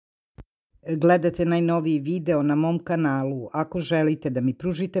Gledate najnoviji video na mom kanalu. Ako želite da mi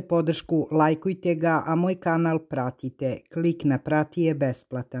pružite podršku, lajkujte ga, a moj kanal pratite. Klik na prati je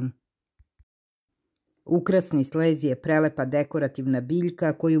besplatan. Ukrasni slez je prelepa dekorativna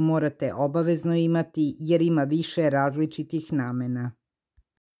biljka koju morate obavezno imati jer ima više različitih namena.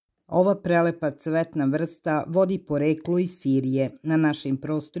 Ova prelepa cvetna vrsta vodi poreklo iz Sirije. Na našim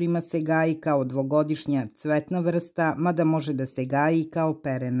prostorima se gaji kao dvogodišnja cvetna vrsta, mada može da se gaji kao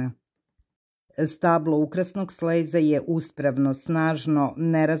perena. Stablo ukrasnog sleza je uspravno, snažno,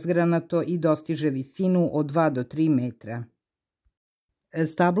 nerazgranato i dostiže visinu od 2 do 3 metra.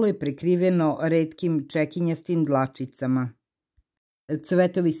 Stablo je prekriveno retkim čekinjastim dlačicama.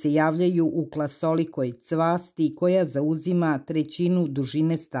 Cvetovi se javljaju u klasolikoj cvasti koja zauzima trećinu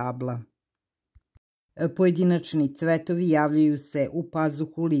dužine stabla. Pojedinačni cvetovi javljaju se u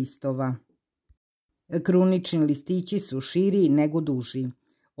pazuhu listova. Krunični listići su širi nego duži.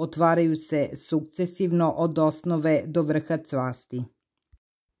 Otvaraju se sukcesivno od osnove do vrha cvasti.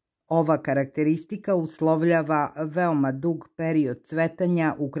 Ova karakteristika uslovljava veoma dug period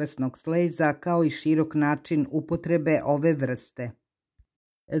cvetanja ukrasnog sleza kao i širok način upotrebe ove vrste.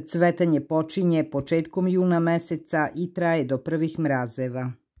 Cvetanje počinje početkom juna meseca i traje do prvih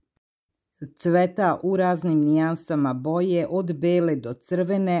mrazeva. Cveta u raznim nijansama boje od bele do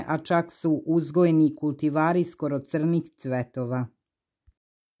crvene, a čak su uzgojeni kultivari skoro crnih cvetova.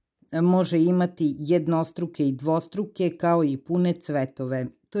 Može imati jednostruke i dvostruke kao i pune cvetove.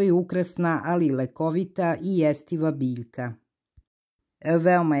 To je ukrasna, ali lekovita i jestiva biljka.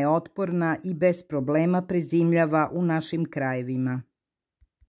 Veoma je otporna i bez problema prezimljava u našim krajevima.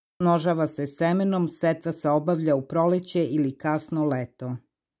 Množava se semenom, setva se obavlja u proleće ili kasno leto.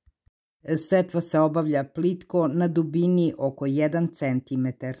 Setva se obavlja plitko na dubini oko 1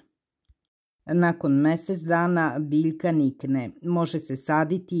 cm. Nakon mesec dana biljka nikne. Može se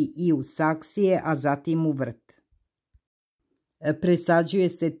saditi i u saksije, a zatim u vrt. Presađuje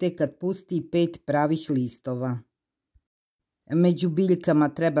se tek kad pusti 5 pravih listova. Među biljkama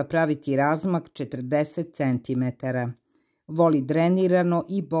treba praviti razmak 40 cm. Voli drenirano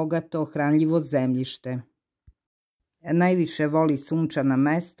i bogato hranljivo zemljište. Najviše voli sunčana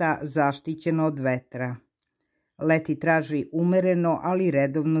mesta zaštićeno od vetra. Leti traži umereno, ali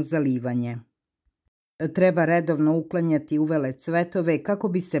redovno zalivanje. Treba redovno uklanjati uvele cvetove kako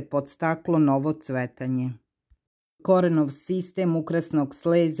bi se podstaklo novo cvetanje. Korenov sistem ukrasnog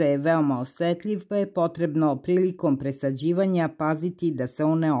sleza je veoma osetljiv, pa je potrebno prilikom presađivanja paziti da se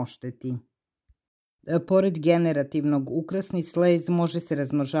on ne ošteti. Pored generativnog, ukrasni slez može se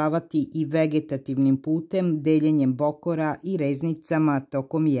razmnožavati i vegetativnim putem, deljenjem bokora i reznicama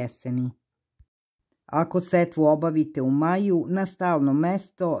tokom jeseni. Ako setvu obavite u maju, na stalno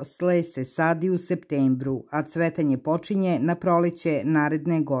mesto slez se sadi u septembru, a cvetanje počinje na proleće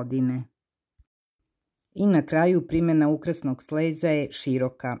naredne godine. I na kraju, primjena ukrasnog sleza je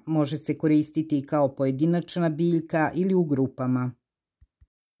široka. Može se koristiti kao pojedinačna biljka ili u grupama.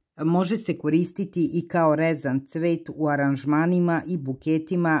 Može se koristiti i kao rezan cvet u aranžmanima i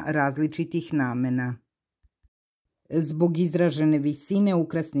buketima različitih namena. Zbog izražene visine,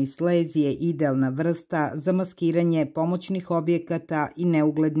 ukrasni slez je idealna vrsta za maskiranje pomoćnih objekata i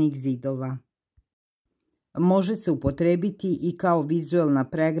neuglednih zidova. Može se upotrebiti i kao vizuelna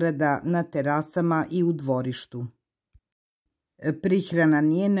pregrada na terasama i u dvorištu. Prihrana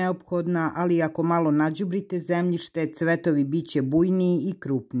nije neophodna, ali ako malo nađubrite zemljište, cvetovi biće bujniji i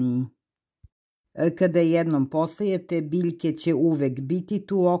krupniji. Kada jednom posejete, biljke će uvek biti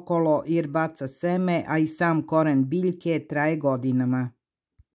tu okolo jer baca seme, a i sam koren biljke traje godinama.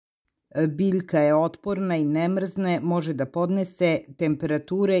 Biljka je otporna i ne mrzne, može da podnese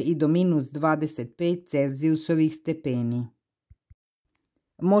temperature i do -25 Celzijusovih stepeni.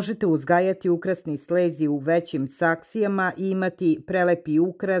 Možete uzgajati ukrasni slez u većim saksijama i imati prelepi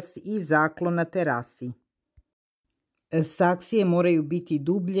ukras i zaklon na terasi. Saksije moraju biti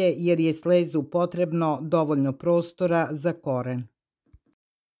dublje jer je slezu potrebno dovoljno prostora za koren.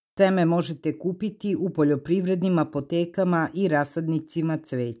 Seme možete kupiti u poljoprivrednim apotekama i rasadnicima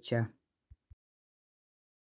cveća.